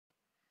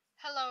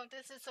Hello,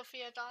 this is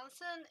Sophia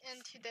Johnson,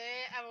 and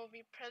today I will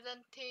be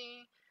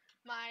presenting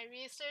my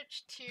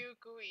research to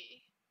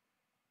GUI,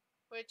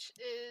 which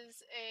is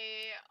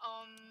a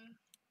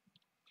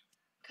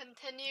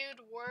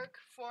continued work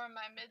for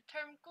my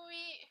midterm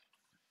GUI.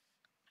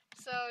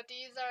 So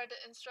these are the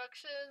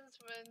instructions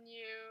when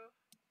you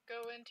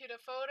go into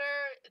the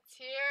folder. It's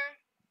here.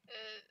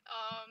 It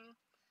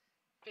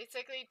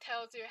basically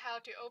tells you how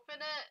to open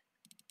it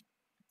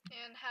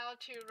and how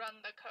to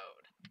run the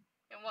code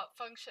and what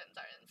functions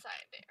are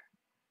inside there.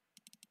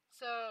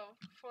 So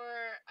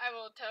I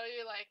will tell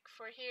you, like,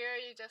 for here,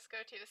 you just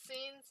go to the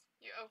scenes,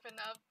 you open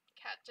up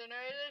cat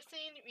generator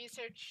scene,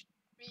 research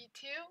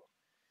v2,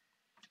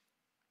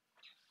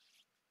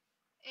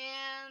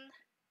 and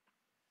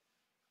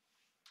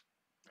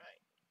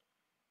right.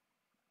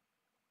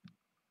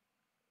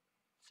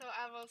 So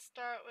I will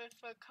start with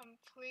a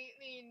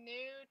completely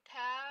new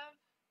tab,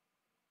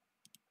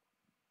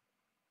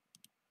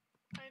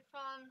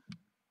 Python,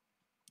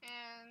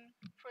 and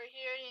for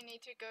here you need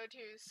to go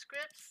to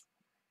scripts,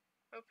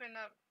 open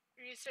up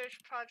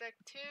research project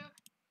 2,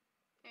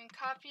 and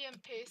copy and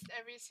paste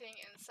everything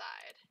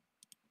inside.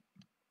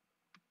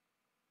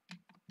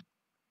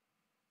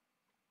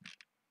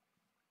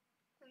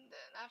 And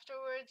then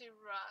afterwards you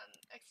run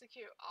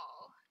execute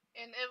all.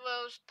 And it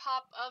will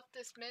pop up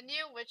this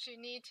menu, which you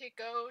need to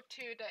go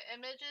to the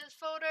images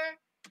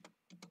folder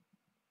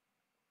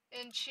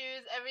and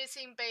choose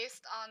everything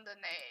based on the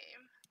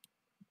name.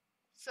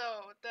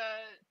 So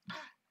the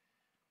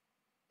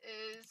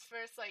is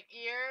first like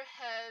ear,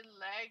 head,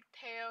 leg,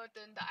 tail,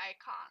 then the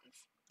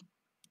icons.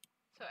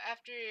 So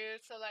after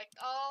you select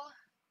all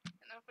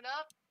and open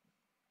up,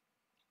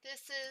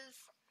 this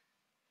is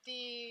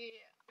the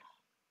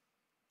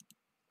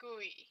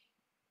GUI,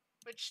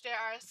 which there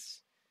are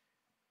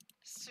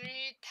 3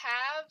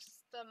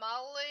 tabs: the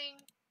modeling,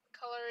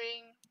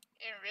 coloring,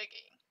 and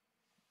rigging.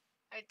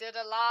 I did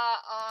a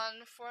lot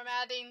on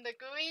formatting the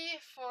GUI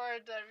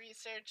for the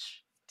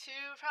Research 2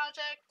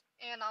 project,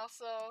 and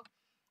also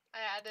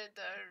I added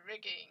the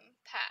rigging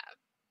tab.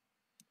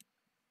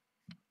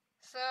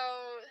 So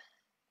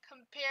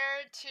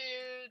compared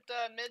to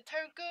the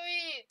midterm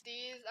GUI,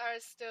 these are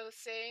still the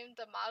same,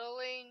 the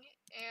modeling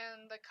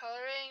and the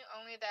coloring,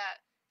 only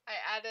that I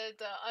added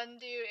the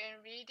undo and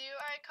redo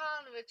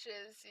icon, which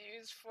is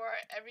used for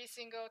every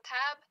single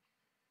tab.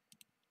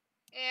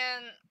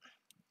 And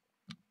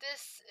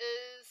this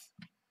is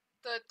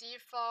the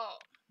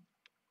default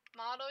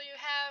model you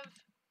have,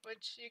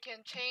 which you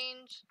can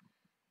change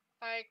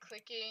by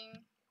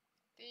clicking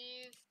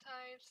these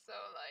types, so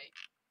like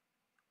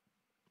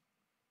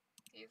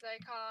these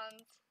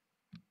icons,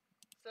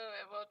 so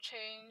it will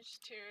change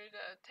to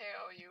the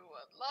tail you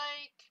would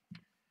like.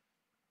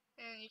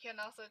 And you can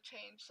also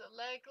change the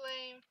leg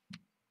length,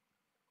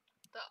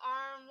 the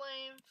arm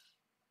length,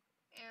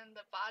 and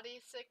the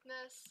body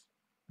thickness.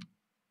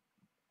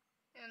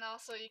 And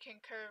also you can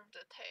curve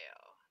the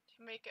tail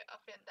to make it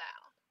up and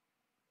down.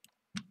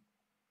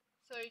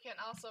 So you can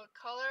also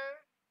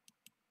color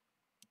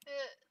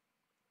it,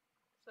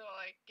 so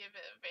like give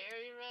it a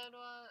very red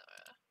one,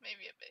 or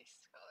maybe a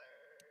base color.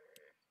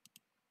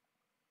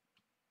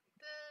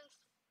 This,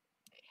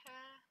 a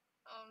hat,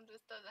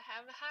 this doesn't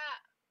have a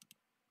hat,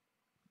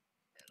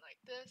 and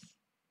like this.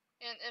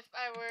 And if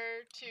I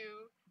were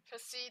to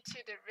proceed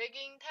to the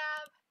rigging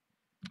tab,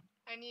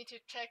 I need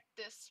to check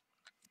this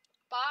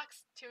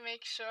box to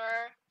make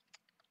sure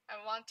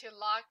I want to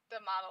lock the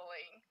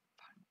modeling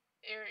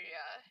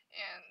area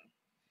and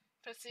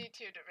proceed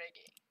to the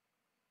rigging.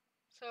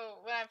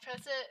 So when I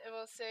press it, it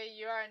will say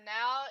you are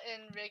now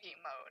in rigging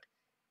mode.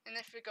 And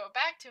if we go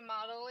back to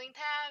modeling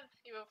tab,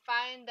 you will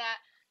find that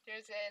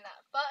there's a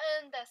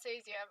button that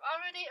says you have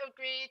already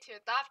agreed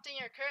to adopting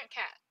your current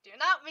cat. Do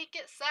not make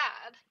it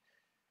sad.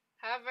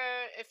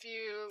 However, if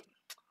you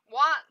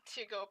want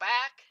to go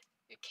back,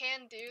 you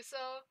can do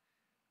so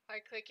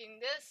by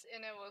clicking this,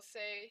 and it will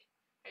say,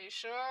 are you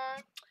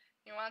sure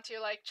you want to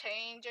like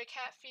change your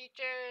cat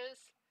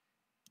features?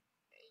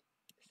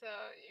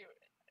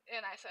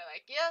 And I said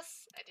like,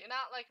 yes, I do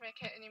not like my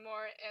cat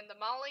anymore, and the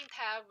modeling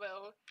tab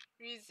will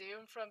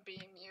resume from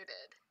being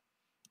muted.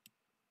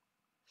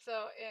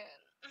 So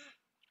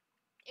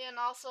and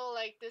also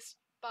like this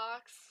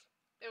box,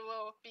 it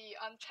will be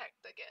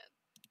unchecked again.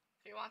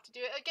 If you want to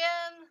do it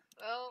again,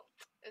 well,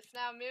 it's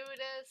now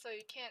muted, so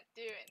you can't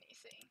do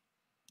anything.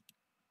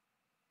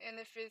 And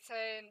if you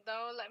say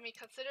no, let me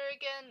consider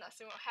again,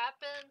 nothing will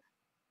happen.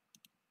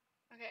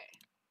 Okay.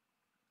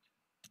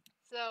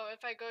 So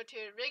if I go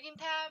to rigging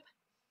tab,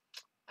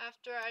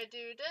 after I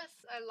do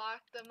this, I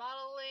lock the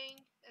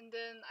modeling, and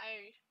then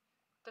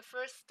the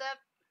first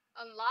step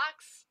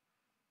unlocks.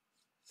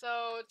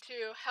 So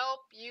to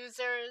help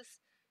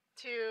users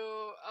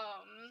to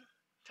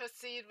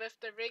proceed with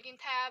the rigging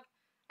tab,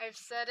 I've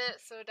set it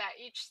so that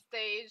each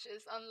stage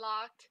is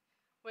unlocked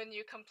when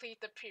you complete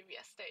the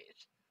previous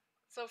stage.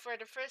 So for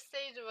the first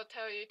stage, it will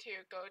tell you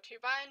to go to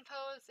bind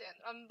pose and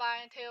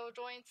unbind tail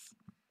joints.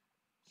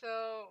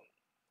 So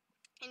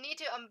you need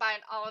to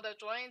unbind all the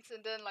joints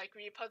and then like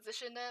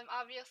reposition them,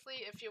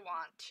 obviously, if you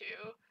want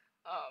to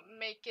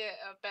make it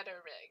a better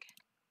rig.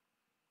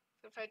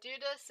 So if I do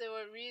this, it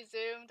will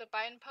resume the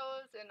bind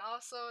pose and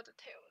also the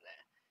tail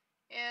there.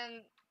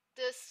 And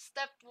this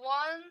step 1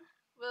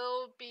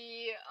 will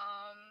be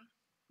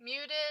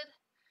muted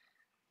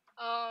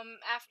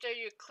after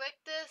you click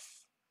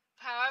this.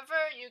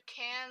 However, you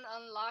can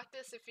unlock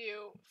this if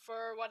you,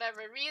 for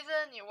whatever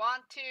reason, you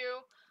want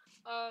to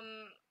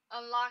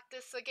unlock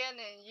this again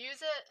and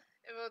use it.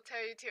 It will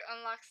tell you to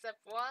unlock step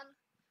 1,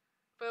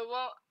 but it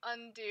won't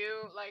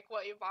undo like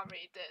what you've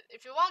already did.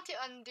 If you want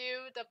to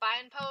undo the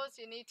bind pose,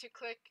 you need to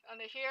click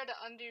under here, the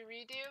undo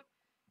redo,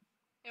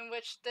 in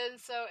which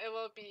then so it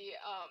will be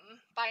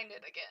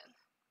binded again.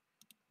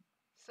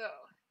 So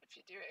if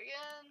you do it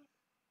again,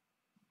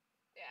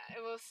 yeah,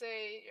 it will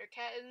say your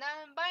cat is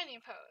now in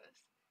binding pose.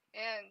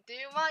 And do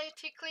you want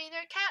to clean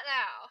your cat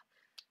now?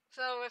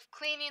 So with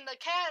cleaning the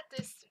cat,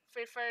 this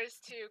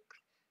refers to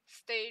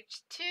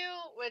stage 2,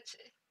 which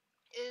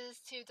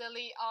is to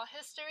delete all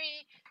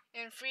history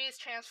and freeze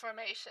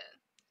transformation.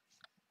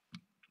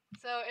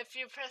 So if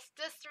you press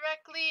this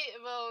directly, it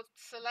will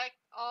select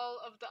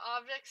all of the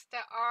objects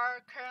that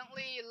are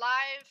currently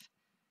live,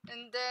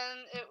 and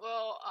then it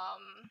will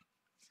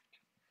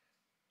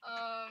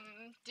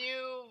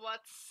do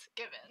what's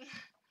given.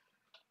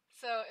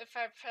 So if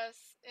I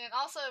press, and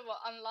also it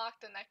will unlock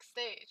the next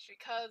stage,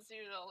 because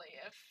usually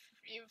if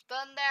you've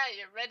done that,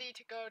 you're ready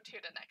to go to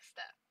the next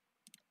step.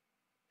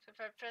 So if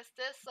I press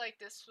this,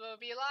 like this will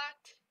be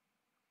locked,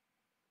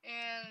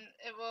 and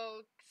it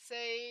will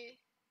say,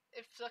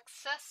 if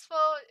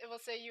successful, it will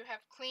say you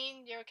have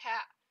cleaned your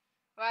cat,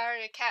 while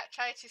your cat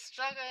tries to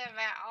struggle him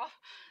out.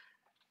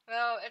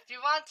 Well, if you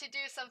want to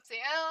do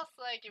something else,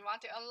 like you want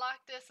to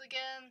unlock this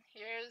again,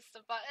 here's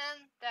the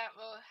button that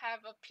will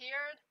have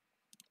appeared.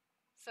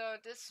 So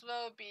this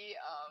will be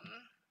like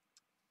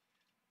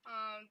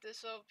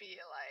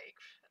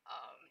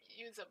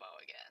usable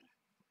again.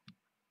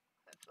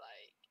 It's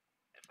like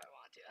if I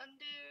want to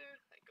undo,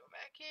 like go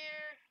back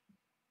here,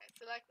 I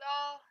select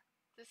all.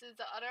 This is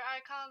the other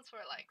icons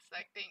for like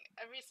selecting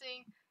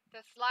everything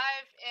that's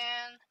live.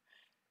 And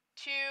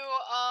to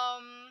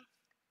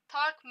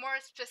talk more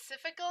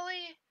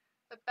specifically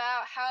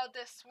about how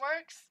this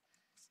works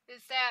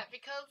is that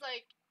because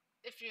like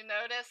if you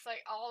notice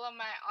like all of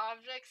my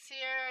objects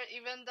here,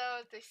 even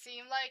though they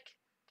seem like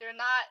they're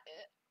not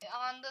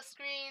on the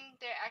screen,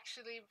 they're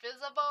actually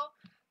visible.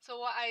 So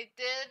what I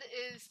did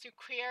is to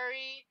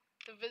query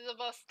the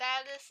visible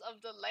status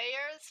of the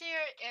layers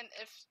here, and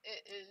if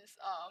it is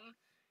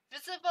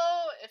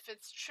visible, if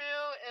it's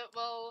true, it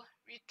will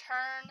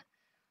return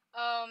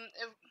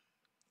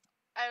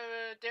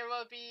there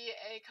will be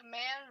a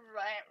command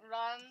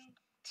run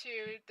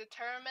to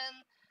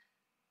determine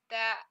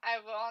that I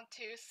want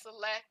to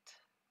select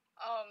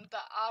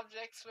the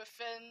objects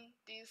within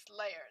these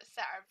layers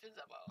that are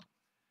visible.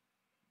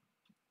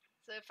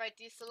 So if I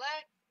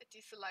deselect, it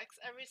deselects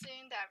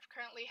everything that I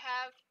currently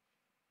have.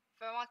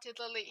 If I want to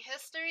delete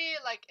history,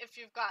 like if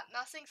you've got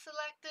nothing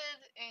selected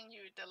and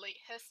you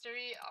delete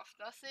history of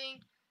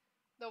nothing,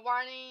 the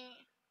warning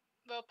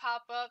will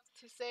pop up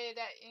to say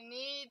that you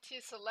need to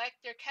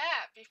select your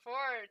cat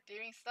before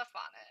doing stuff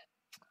on it.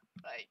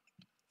 Like,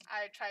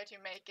 I try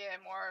to make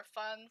it more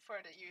fun for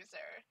the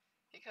user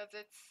because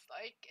it's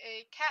like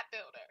a cat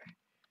builder.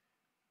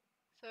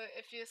 So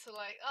if you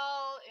select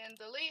all and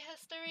delete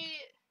history,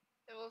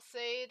 it will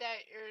say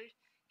that your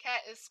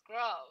cat is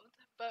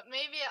scrubbed, but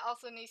maybe it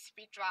also needs to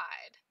be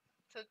dried.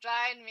 So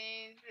dried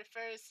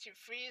refers to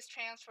freeze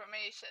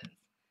transformations.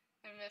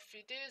 And if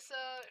you do so,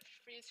 if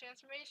you freeze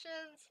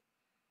transformations,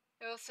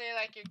 it will say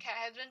like your cat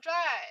has been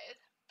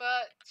dried.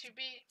 But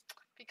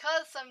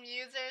because some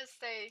users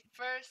they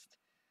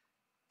first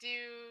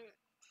do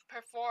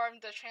perform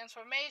the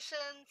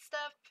transformation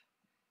step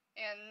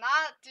and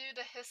not do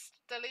the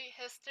delete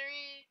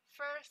history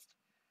first,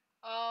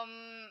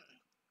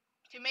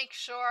 to make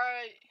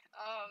sure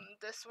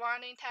this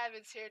warning tab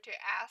is here to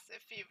ask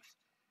if you've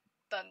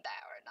done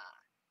that or not.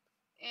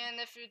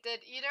 And if you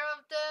did either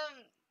of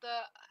them,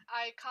 the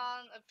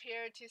icon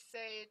appeared to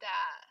say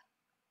that,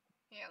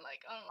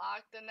 like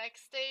unlock the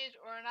next stage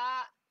or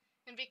not.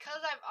 And because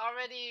I've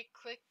already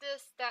clicked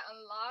this that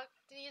unlocked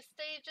these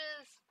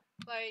stages,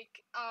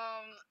 like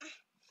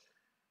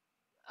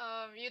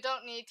you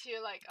don't need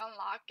to like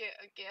unlock it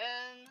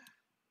again.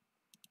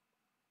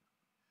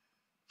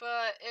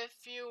 But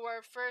if you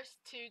were first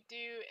to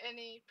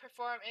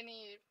perform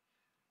any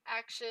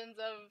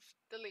actions of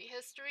delete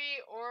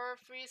history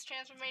or freeze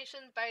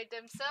transformations by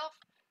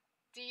themselves,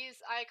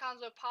 these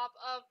icons will pop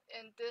up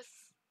and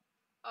this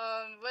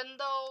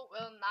window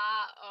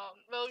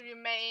will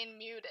remain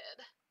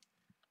muted.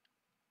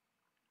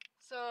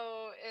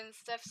 So in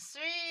step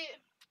 3,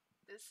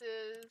 this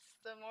is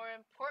the more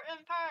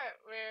important part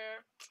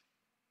where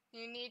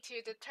you need to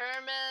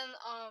determine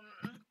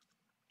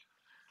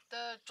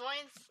the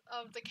joints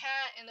of the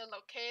cat in the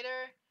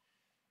locator,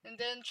 and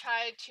then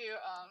try to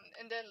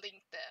and then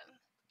link them.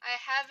 I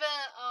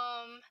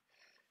haven't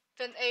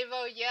been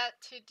able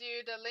yet to do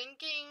the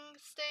linking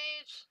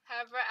stage.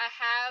 However, I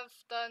have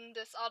done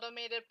this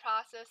automated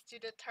process to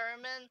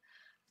determine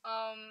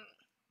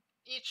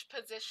each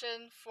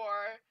position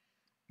for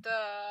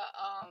the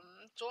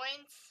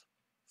joints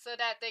so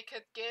that they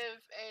could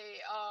give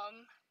a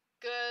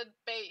good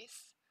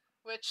base,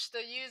 which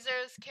the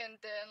users can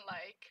then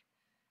like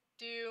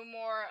do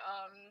more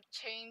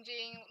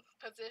changing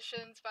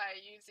positions by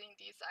using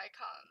these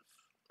icons,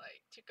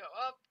 like to go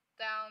up,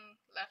 down,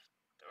 left,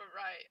 or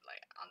right,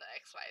 like on the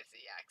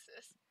XYZ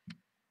axis.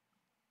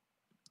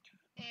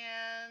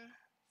 And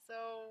so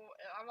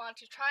I want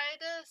to try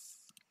this.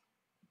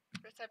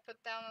 First I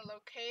put down a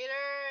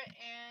locator,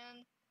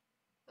 and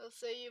let's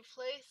say you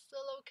place the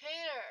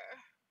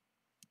locator.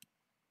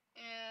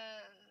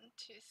 And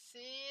to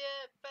see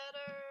it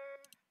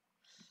better,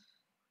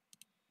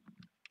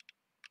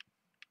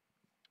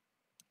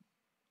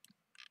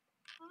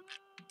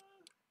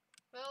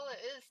 well,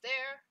 it is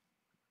there.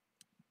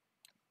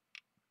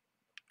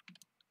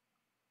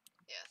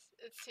 Yes,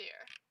 it's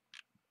here.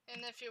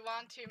 And if you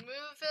want to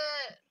move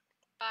it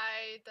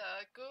by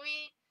the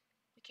GUI,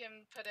 you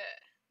can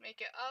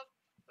make it up,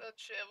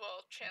 which it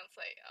will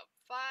translate up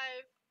 5.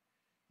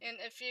 And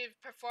if you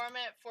perform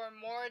it for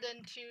more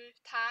than 2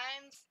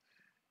 times,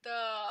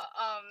 the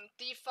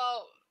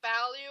default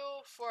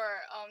value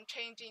for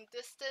changing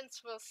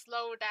distance will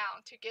slow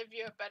down to give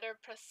you a better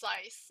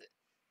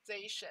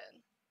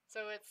precisation.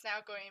 So it's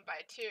now going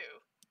by 2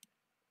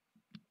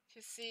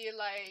 to see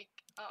like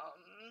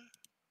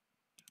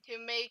to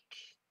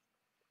make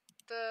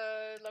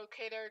the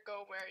locator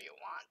go where you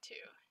want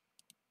to.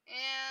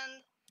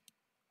 And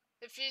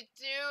if you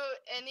do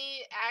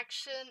any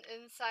action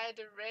inside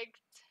the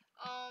rigged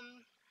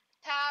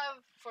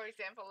tab, for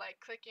example, like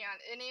clicking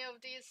on any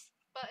of these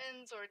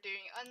buttons or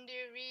doing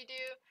undo,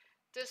 redo,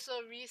 this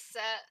will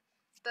reset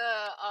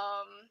the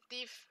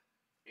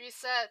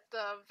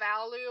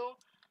value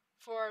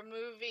for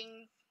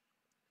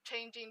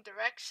changing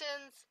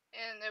directions,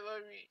 and it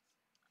will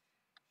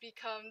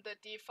become the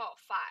default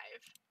 5.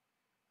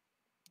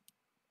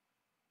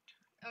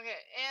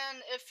 Okay,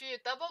 and if you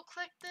double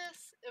click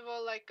this, it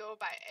will like go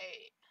by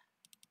 8.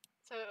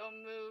 So it will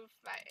move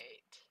by 8.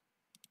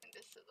 And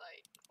this is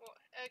like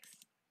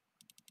X,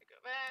 to go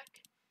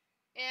back.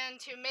 And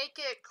to make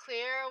it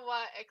clear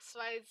what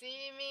XYZ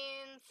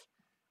means,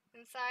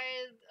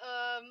 inside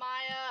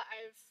Maya,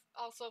 I've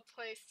also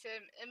placed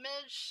an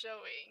image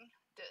showing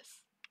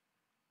this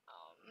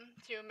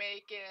to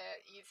make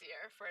it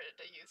easier for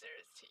the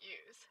users to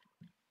use.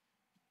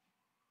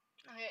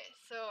 Okay,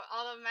 so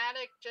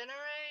automatic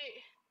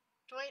generate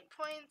joint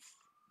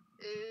points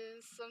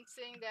is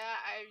something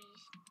that I've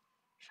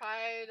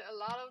tried a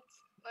lot of,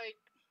 like,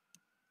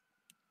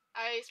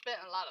 I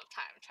spent a lot of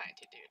time trying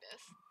to do this.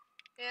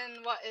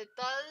 And what it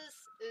does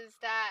is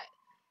that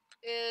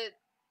it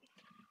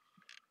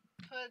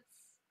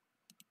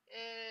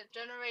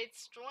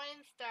generates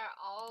joints that are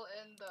all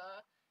in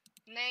the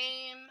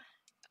name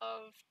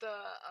of the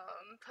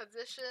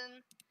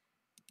position.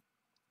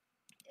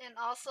 And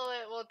also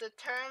it will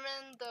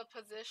determine the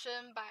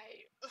position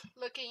by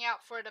looking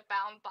out for the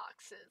bound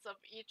boxes of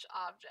each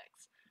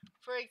object.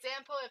 For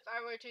example, if I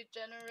were to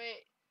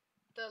generate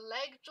the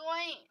leg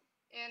joint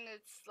and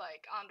it's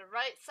like on the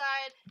right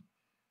side,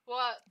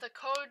 what the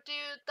code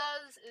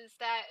does is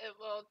that it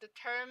will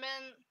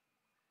determine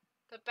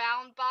the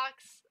bound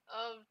box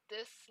of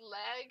this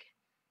leg.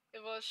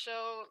 It will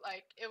show,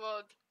 like, it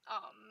will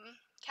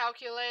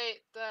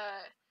calculate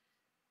the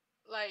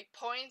like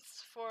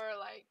points for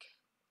like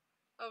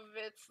of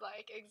its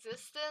like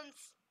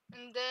existence.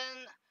 And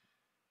then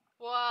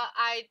what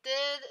I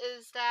did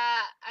is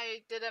that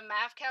I did a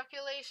math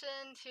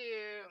calculation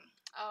to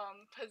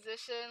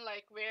position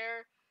like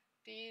where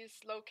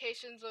these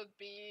locations would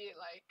be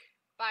like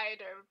by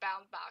their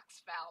bound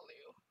box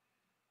value.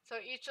 So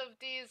each of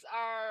these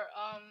are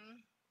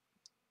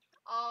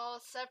all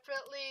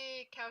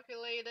separately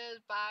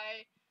calculated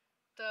by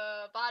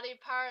the body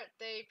part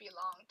they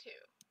belong to,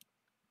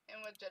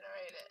 and would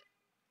generate it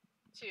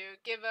to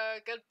give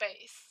a good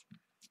base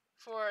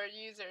for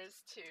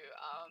users to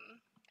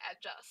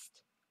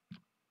adjust.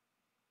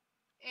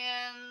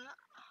 And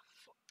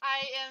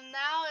I am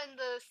now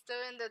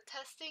still in the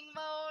testing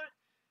mode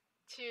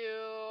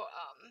to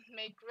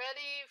make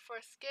ready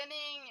for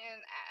skinning,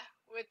 and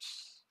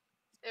which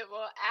it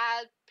will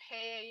add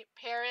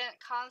parent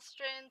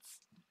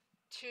constraints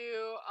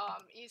to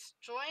each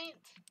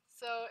joint.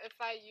 So if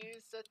I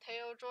use the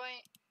tail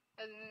joint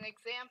as an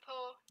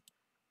example,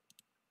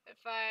 if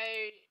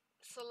I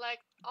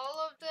select all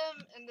of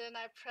them and then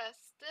I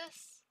press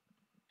this,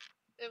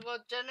 it will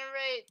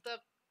generate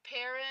the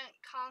parent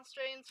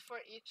constraints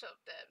for each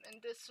of them, and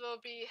this will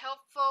be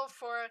helpful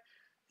for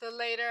the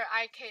later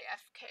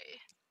IKFK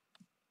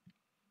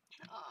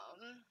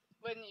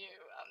when you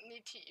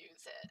need to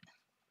use it.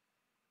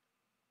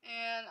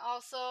 And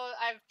also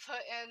I've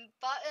put in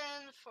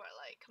button for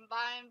like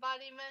combined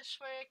body mesh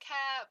for a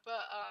cat,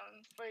 but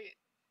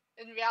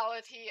in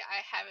reality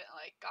I haven't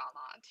like gone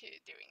on to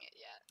doing it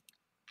yet.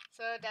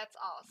 So that's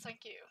all.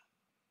 Thank you.